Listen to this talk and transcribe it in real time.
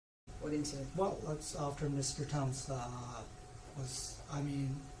What incident? Well, that's after Mr. Tang's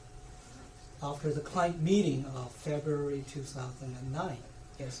after the client meeting of February 2009.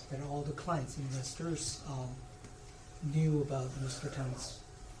 Yes. That all the clients, investors, knew about Mr. Tang's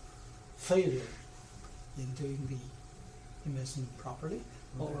failure in doing the investment properly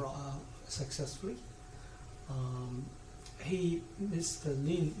or successfully. Mr.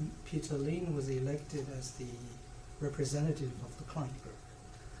 Lin, Peter Lin, was elected as the representative of the client group.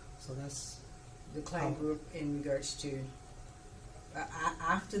 So that's The client group in regards to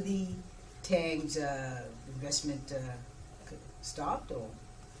after the Tang's investment stopped, or?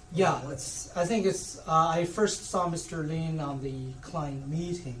 yeah. I think it's. I first saw Mr. Lin on the client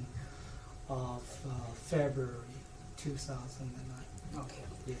meeting of February 2009. Okay.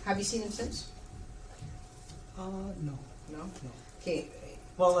 Yeah. Have you seen him since? No. No? No. Okay.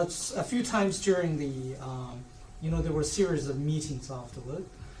 Well, it's a few times during the. There were a series of meetings afterward.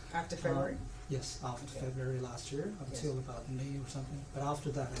 After February? Yes, after February last year, until about May or something. But after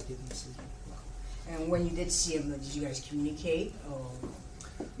that, I didn't see him. And when you did see him, did you guys communicate? Or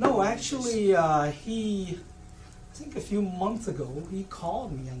No, actually, I think a few months ago, he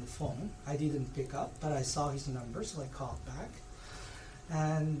called me on the phone. I didn't pick up, but I saw his number, so I called back.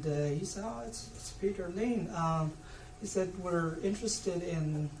 And he said, "Oh, it's Peter Lin." He said, "We're interested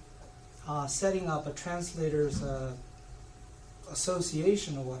in setting up a translators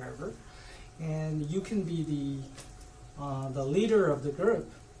association or whatever, and you can be the leader of the group."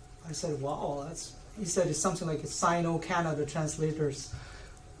 I said, "Wow, that's." He said it's something like a Sino-Canada Translators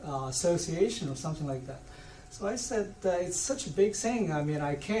Association or something like that. So I said, it's such a big thing. I mean,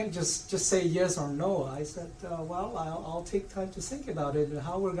 I can't just say yes or no. I said, well, I'll take time to think about it and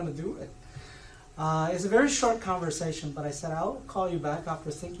how we're going to do it. It's a very short conversation, but I said, I'll call you back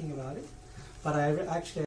after thinking about it. But I actually